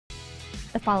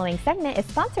The following segment is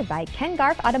sponsored by Ken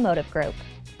Garff Automotive Group.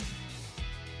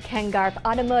 Ken Garff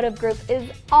Automotive Group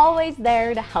is always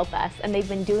there to help us, and they've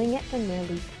been doing it for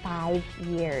nearly 5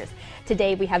 years.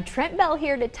 Today we have Trent Bell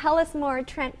here to tell us more.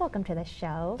 Trent, welcome to the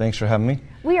show. Thanks for having me.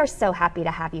 We are so happy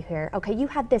to have you here. Okay, you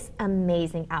have this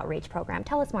amazing outreach program.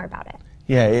 Tell us more about it.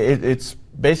 Yeah, it's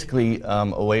basically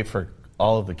a way for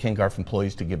all of the Ken Garff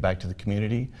employees to give back to the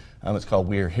community. It's called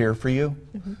We're Here For You.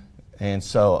 And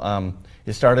so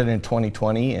it started in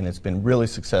 2020, and it's been really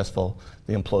successful.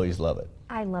 The employees love it.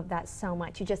 I love that so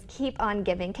much. You just keep on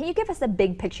giving. Can you give us a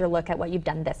big picture look at what you've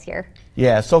done this year?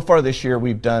 Yeah, so far this year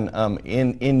we've done,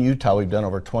 in Utah, we've done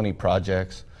over 20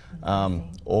 projects,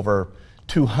 over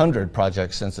 200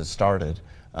 projects since it started,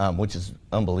 which is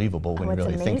unbelievable when you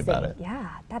really think about it. Yeah,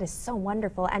 that is so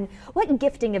wonderful. And what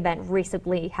gifting event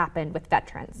recently happened with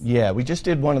veterans? Yeah, we just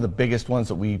did one of the biggest ones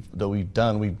that we've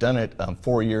done. We've done it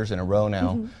 4 years in a row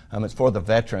now. It's for the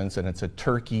veterans, and it's a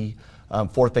turkey.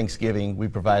 For Thanksgiving, we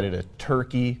provided a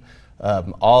turkey,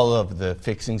 all of the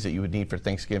fixings that you would need for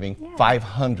Thanksgiving,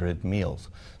 500 meals.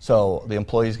 So the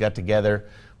employees got together,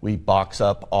 we box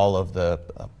up all of the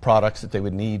products that they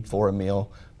would need for a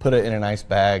meal, put it in a nice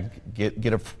bag,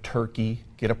 get a turkey,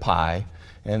 get a pie,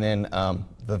 and then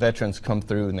the veterans come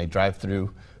through and they drive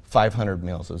through 500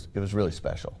 meals. It was really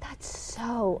special. That's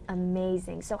so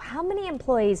amazing. So how many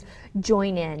employees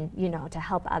join in, to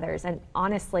help others? And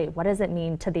honestly, what does it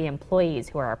mean to the employees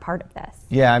who are a part of this?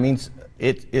 Yeah, I mean,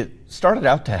 it started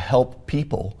out to help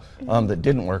people that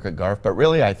didn't work at Garff, but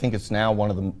really I think it's now one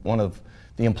of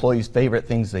the employees' favorite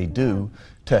things they do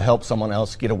to help someone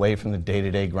else get away from the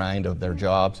day-to-day grind of their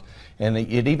jobs. And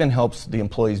it even helps the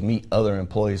employees meet other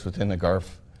employees within the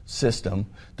Garff system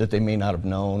that they may not have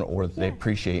known or that they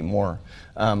appreciate more.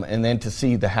 And then to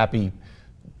see the happy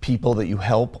people that you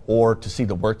help, or to see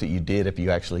the work that you did if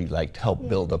you actually help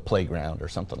build a playground or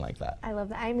something like that. I love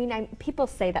that. I mean, people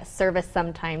say that service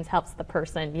sometimes helps the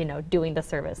person, doing the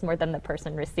service more than the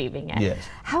person receiving it. Yes.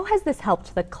 How has this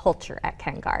helped the culture at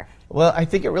Ken Garff? Well, I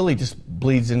think it really just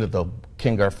bleeds into the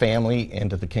Ken Garff family and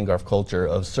to the Ken Garff culture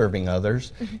of serving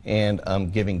others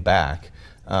and giving back.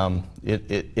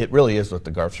 It really is what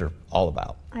the Garffs are all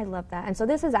about. I love that. And so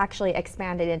this has actually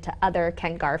expanded into other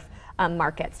Ken Garff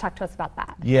markets. Talk to us about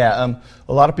that. Yeah,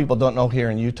 a lot of people don't know here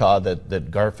in Utah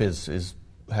that Garff has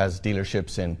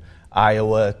dealerships in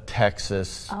Iowa,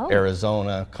 Texas,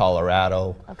 Arizona,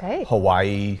 Colorado,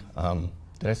 Hawaii.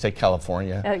 Did I say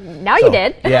California? Now you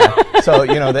did. Yeah. So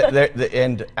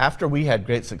and after we had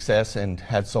great success and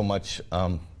had so much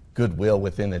goodwill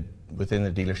within the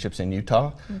dealerships in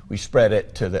Utah, we spread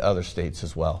it to the other states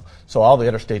as well. So all the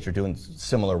other states are doing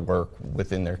similar work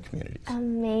within their communities.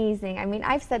 Amazing. I mean,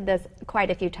 I've said this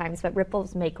quite a few times, but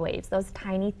ripples make waves. Those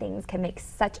tiny things can make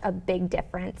such a big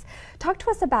difference. Talk to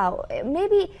us about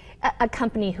maybe a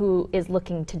company who is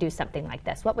looking to do something like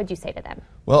this. What would you say to them?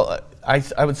 Well,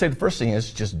 I would say the first thing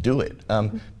is just do it.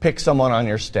 Pick someone on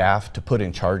your staff to put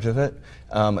in charge of it,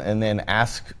 and then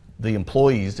ask the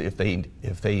employees if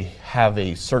they have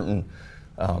a certain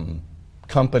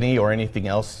company or anything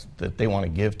else that they want to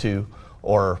give to,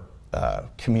 or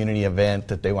community event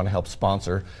that they want to help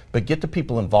sponsor. But get the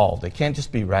people involved. They can't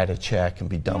just be write a check and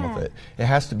be done with it. It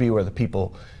has to be where the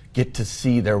people get to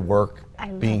see their work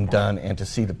being done and to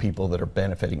see the people that are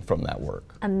benefiting from that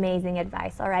work. Amazing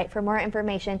advice. All right, for more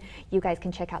information, you guys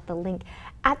can check out the link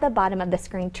at the bottom of the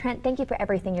screen. Trent, thank you for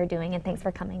everything you're doing, and thanks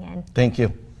for coming in. Thank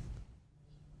you.